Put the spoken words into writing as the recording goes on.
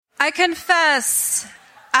I confess,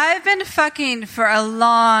 I've been fucking for a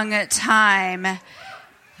long time.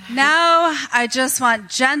 Now I just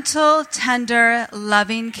want gentle, tender,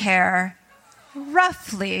 loving care.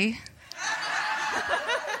 Roughly.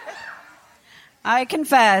 I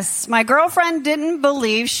confess, my girlfriend didn't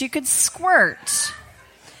believe she could squirt.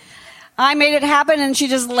 I made it happen and she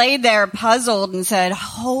just laid there puzzled and said,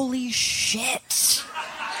 "Holy shit."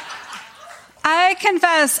 I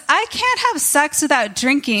confess, I can't have sex without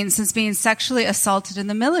drinking since being sexually assaulted in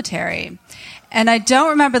the military. And I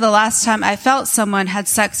don't remember the last time I felt someone had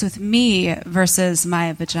sex with me versus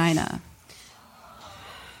my vagina.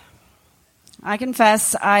 I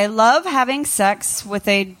confess, I love having sex with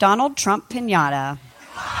a Donald Trump piñata.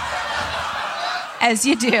 As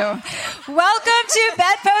you do. Welcome to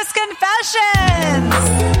Bedpost Confessions!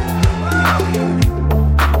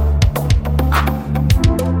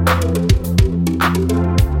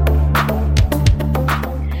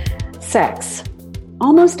 Sex.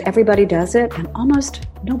 Almost everybody does it, and almost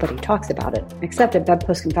nobody talks about it, except at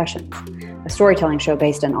Bedpost Confessions, a storytelling show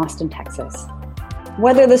based in Austin, Texas.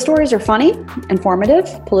 Whether the stories are funny,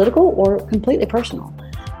 informative, political, or completely personal,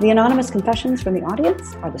 the anonymous confessions from the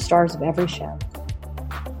audience are the stars of every show.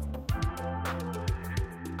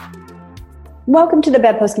 Welcome to the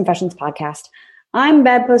Bedpost Confessions podcast. I'm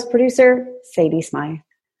Bedpost producer Sadie Smythe.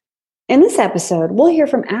 In this episode, we'll hear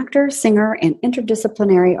from actor, singer, and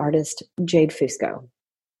interdisciplinary artist Jade Fusco.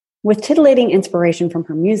 With titillating inspiration from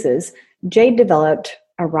her muses, Jade developed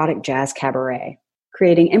Erotic Jazz Cabaret,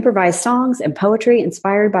 creating improvised songs and poetry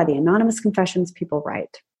inspired by the anonymous confessions people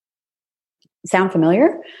write. Sound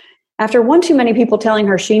familiar? After one too many people telling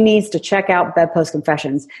her she needs to check out Bedpost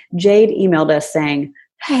Confessions, Jade emailed us saying,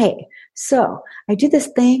 "Hey, so I do this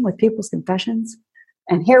thing with people's confessions,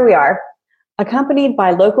 and here we are." Accompanied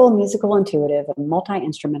by local musical intuitive and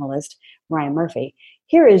multi-instrumentalist Ryan Murphy,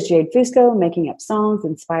 here is Jade Fusco making up songs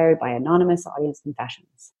inspired by anonymous audience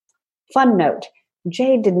confessions. Fun note,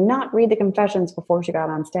 Jade did not read the confessions before she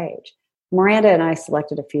got on stage. Miranda and I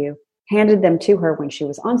selected a few, handed them to her when she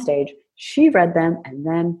was on stage. She read them and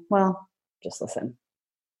then, well, just listen.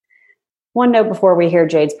 One note before we hear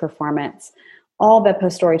Jade's performance. All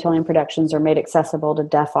Bedpost Storytelling productions are made accessible to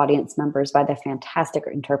deaf audience members by the fantastic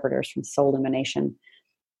interpreters from Soul Illumination.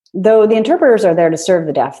 Though the interpreters are there to serve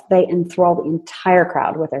the deaf, they enthrall the entire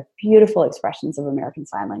crowd with their beautiful expressions of American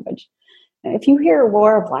Sign Language. And if you hear a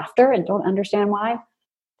roar of laughter and don't understand why,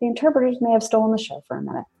 the interpreters may have stolen the show for a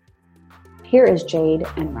minute. Here is Jade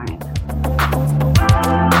and Ryan.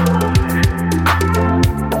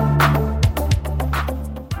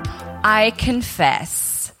 I confess.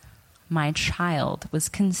 My child was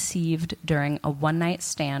conceived during a one-night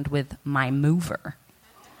stand with my mover.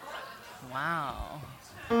 Wow.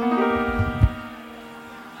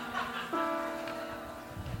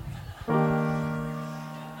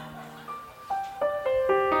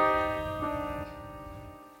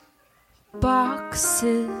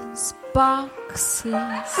 Boxes,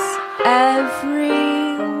 boxes everywhere.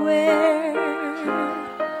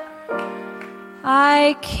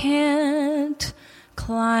 I can't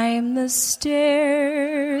climb the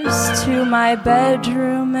stairs to my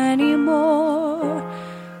bedroom anymore.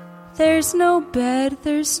 There's no bed,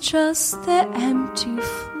 there's just the empty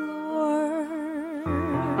floor.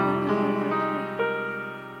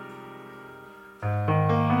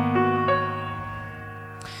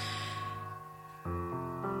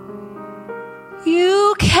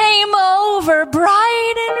 You came over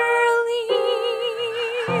bright and early,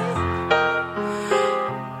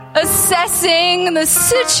 assessing the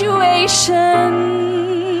situation.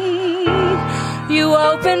 You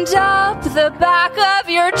opened up the back of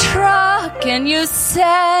your truck and you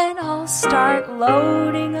said, "I'll start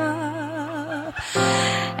loading up."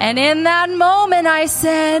 And in that moment I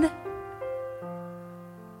said,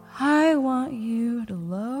 "I want you to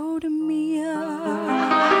load me up."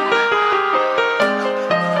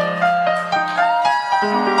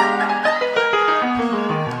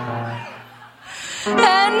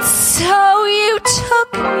 And so you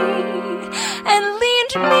took me and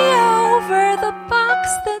leaned me over the box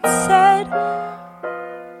that said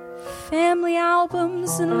family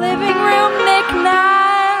albums and living room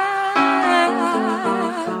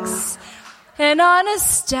knickknacks, and on a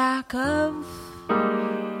stack of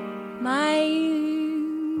my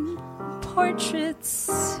portraits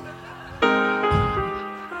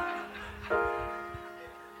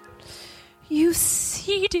you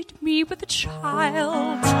seeded me with a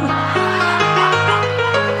child.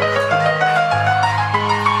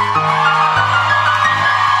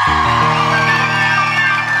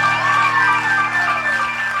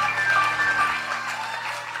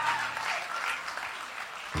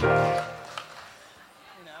 You know?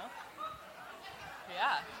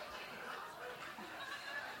 Yeah.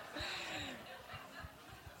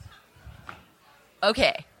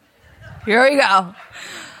 Okay. Here we go.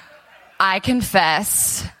 I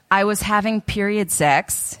confess, I was having period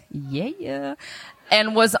sex. Yeah.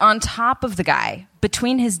 And was on top of the guy.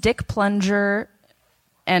 Between his dick plunger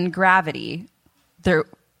and gravity, there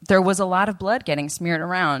was a lot of blood getting smeared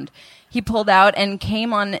around. He pulled out and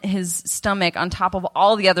came on his stomach on top of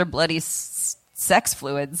all the other bloody sex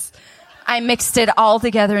fluids. I mixed it all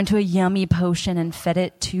together into a yummy potion and fed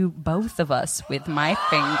it to both of us with my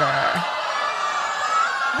finger.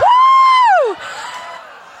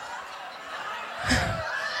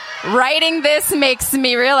 Woo! Writing this makes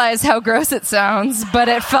me realize how gross it sounds, but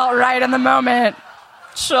it felt right in the moment.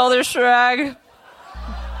 Shoulder shrug.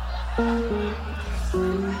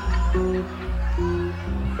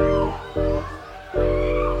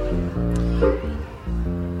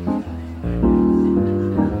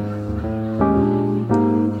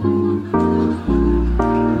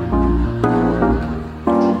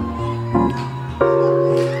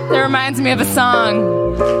 That reminds me of a song.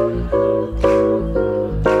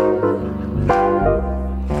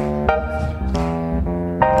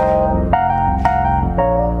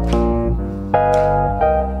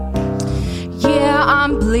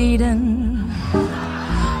 Bleeding,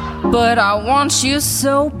 but I want you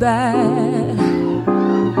so bad.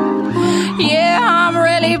 Yeah, I'm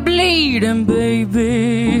really bleeding,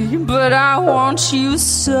 baby, but I want you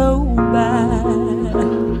so bad.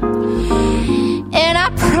 And I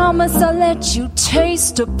promise I'll let you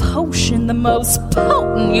taste a potion, the most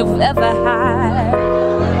potent you've ever had.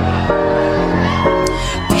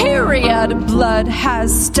 Period blood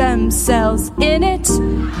has stem cells in it.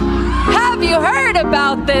 Have you heard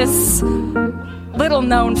about this little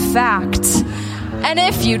known fact? And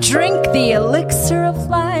if you drink the elixir of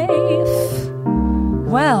life,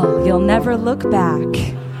 well, you'll never look back.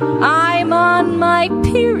 I'm on my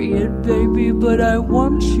period, baby, but I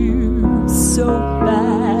want you so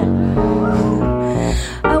bad.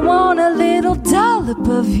 I want a little dollop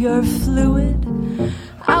of your fluid.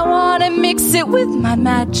 I want to mix it with my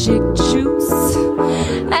magic juice.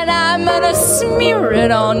 And I'm gonna smear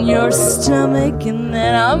it on your stomach, and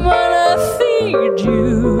then I'm gonna feed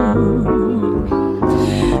you.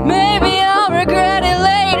 Maybe I'll regret it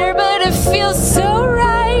later, but it feels so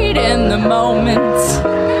right in the moment.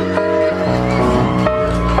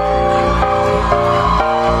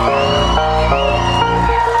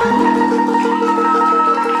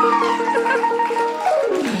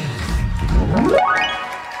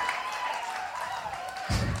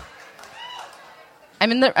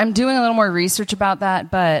 I'm doing a little more research about that,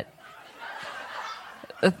 but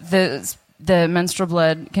the menstrual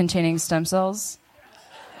blood containing stem cells.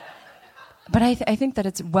 But I think that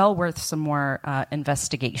it's well worth some more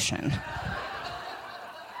investigation.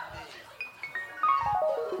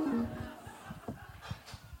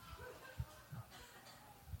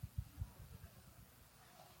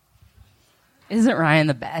 Isn't Ryan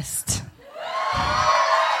the best?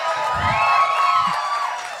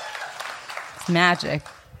 It's magic.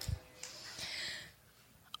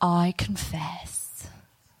 I confess,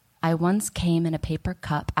 I once came in a paper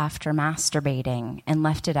cup after masturbating and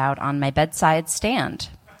left it out on my bedside stand.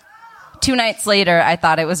 2 nights later, I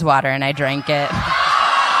thought it was water and I drank it.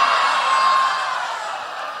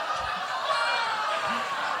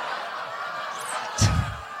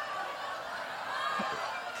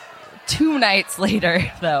 Two nights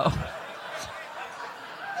later, though.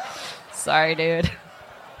 Sorry, dude.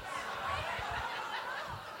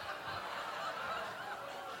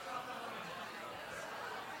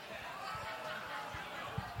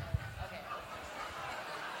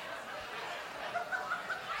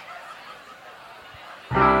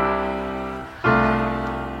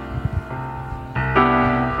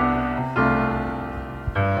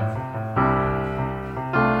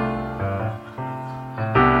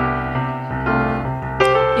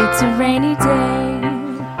 It's a rainy day,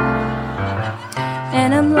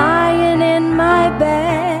 and I'm lying in my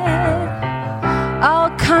bed. All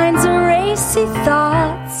kinds of racy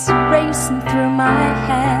thoughts racing through my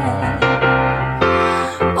head.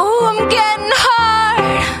 Oh, I'm getting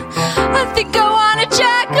hard. I think I want to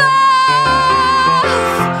jack off.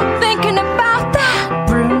 Thinking about that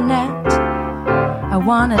brunette. I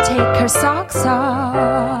want to take her socks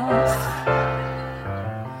off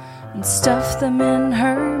and stuff them in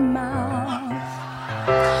her mouth,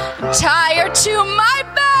 and tie her to my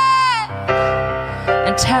bed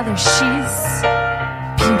and tell her she's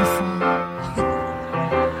beautiful.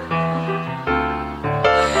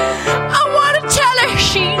 I want to tell her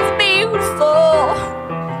she's beautiful.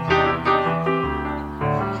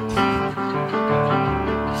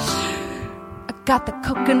 got the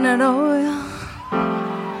coconut oil.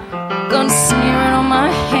 Gonna smear it on my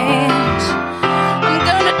hand. I'm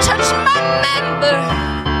gonna touch my member.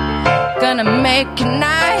 Gonna make it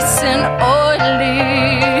nice and oily.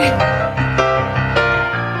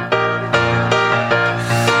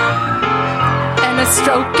 And a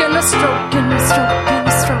stroke and a stroke and a stroke and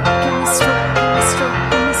a stroke and a stroke and a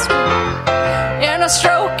stroke and a stroke. And a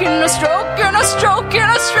stroke and a stroke and a stroke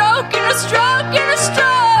and a stroke and a stroke and a stroke.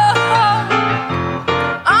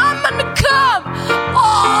 I'm gonna come.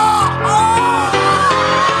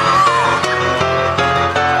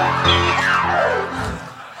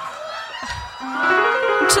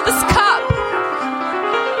 To this cup.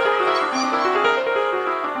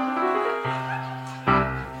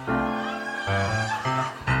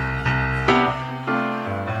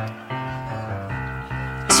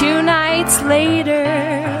 Two nights later,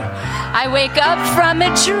 I wake up from a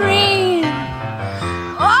dream.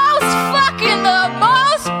 I was fucking the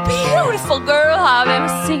most beautiful girl I've ever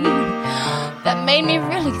seen. That made me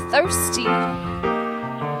really thirsty.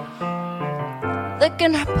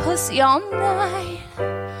 Licking her pussy all night.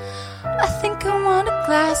 I think I want a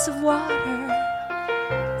glass of water.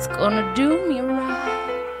 It's gonna do me right.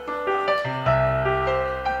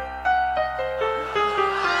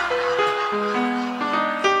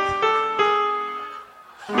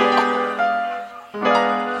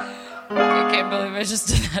 I can't believe I just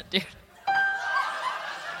did that, dude.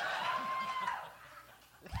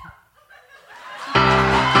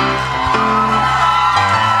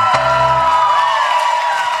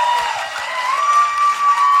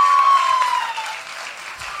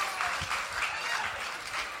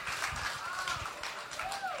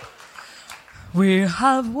 We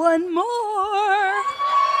have one more.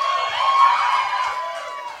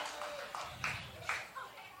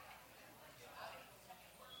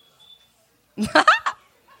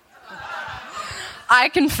 I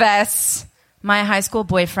confess, my high school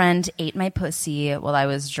boyfriend ate my pussy while I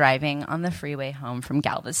was driving on the freeway home from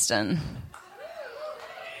Galveston.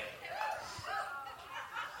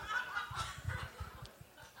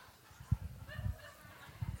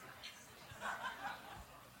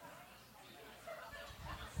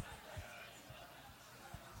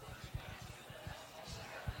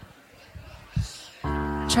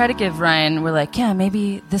 Try to give Ryan, we're like, yeah,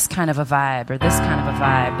 maybe this kind of a vibe or this kind of a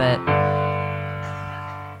vibe, but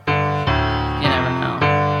you never know.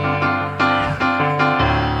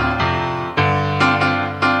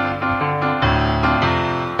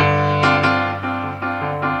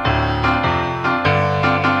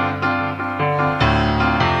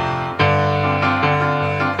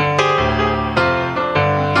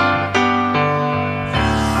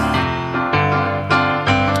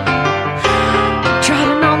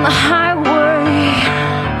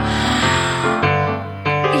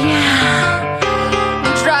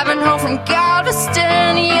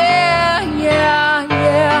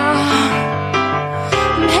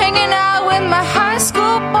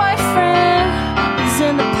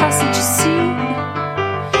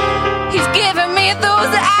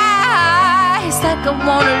 I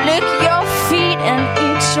wanna lick your feet and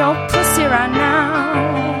eat your pussy right now.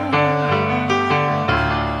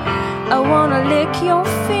 I wanna lick your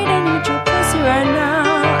feet and eat your pussy right now.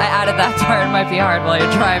 I added that part. It might be hard while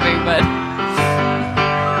you're driving, but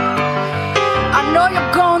I know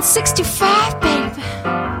you're going 65, baby,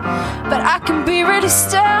 but I can be really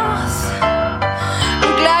stealth.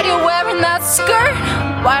 I'm glad you're wearing that skirt.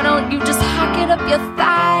 Why don't you just hack it up your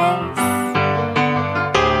thighs?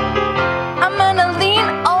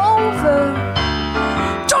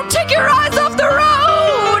 Your eyes off the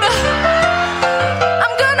road.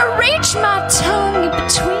 I'm gonna reach my tongue in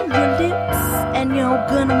between your lips, and you're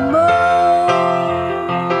gonna moan.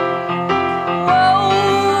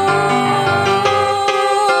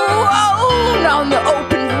 On the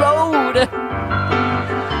open road,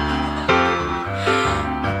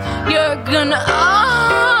 you're gonna.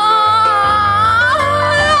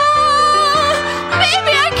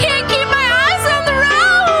 Baby, I can't keep my eyes on the road.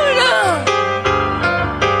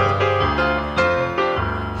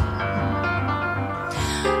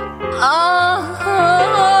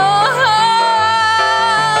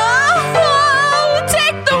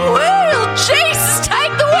 Take the wheel, Jesus,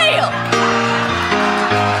 take the wheel.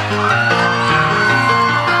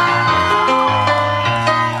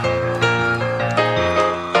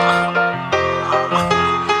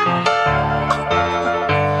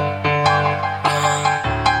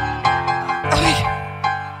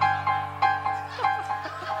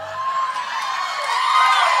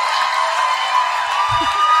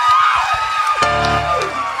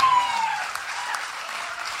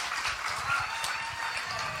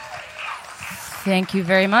 Thank you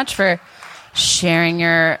very much for sharing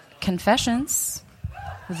your confessions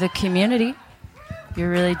with the community. You're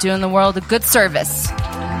really doing the world a good service.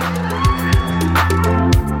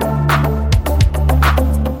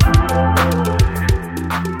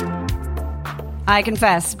 I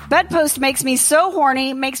confess, bedpost makes me so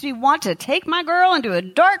horny, makes me want to take my girl into a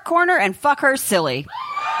dark corner and fuck her silly.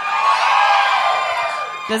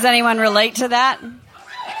 Does anyone relate to that?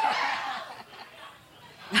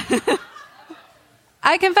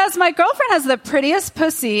 I confess my girlfriend has the prettiest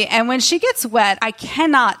pussy, and when she gets wet, I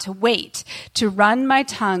cannot wait to run my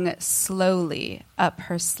tongue slowly up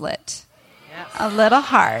her slit. Yes. A little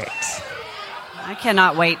heart. I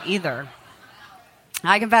cannot wait either.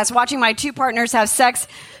 I confess, watching my two partners have sex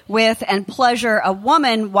with and pleasure a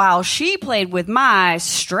woman while she played with my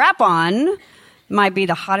strap-on might be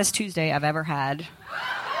the hottest Tuesday I've ever had.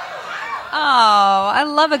 Oh, I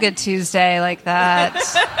love a good Tuesday like that.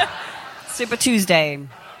 Super Tuesday.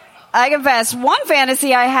 I confess, one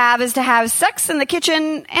fantasy I have is to have sex in the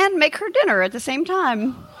kitchen and make her dinner at the same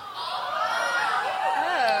time.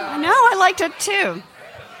 I know, I liked it too.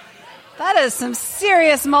 That is some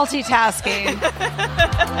serious multitasking.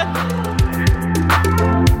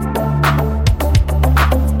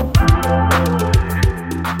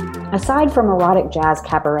 Aside from erotic jazz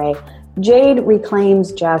cabaret, Jade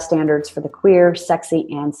reclaims jazz standards for the queer, sexy,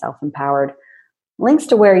 and self-empowered. Links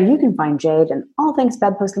to where you can find Jade and all things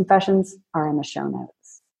Bedpost Confessions are in the show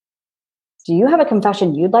notes. Do you have a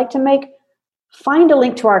confession you'd like to make? Find a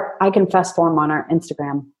link to our I Confess form on our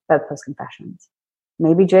Instagram, Bedpost Confessions.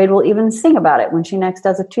 Maybe Jade will even sing about it when she next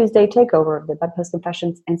does a Tuesday takeover of the Bedpost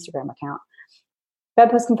Confessions Instagram account.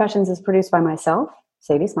 Bedpost Confessions is produced by myself,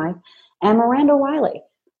 Sadie Smythe, and Miranda Wiley.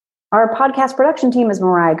 Our podcast production team is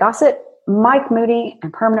Mariah Gossett, Mike Moody,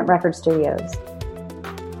 and Permanent Record Studios.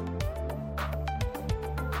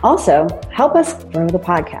 Also, help us grow the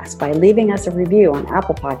podcast by leaving us a review on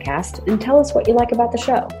Apple Podcasts and tell us what you like about the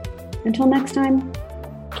show. Until next time,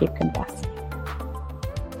 keep confessing.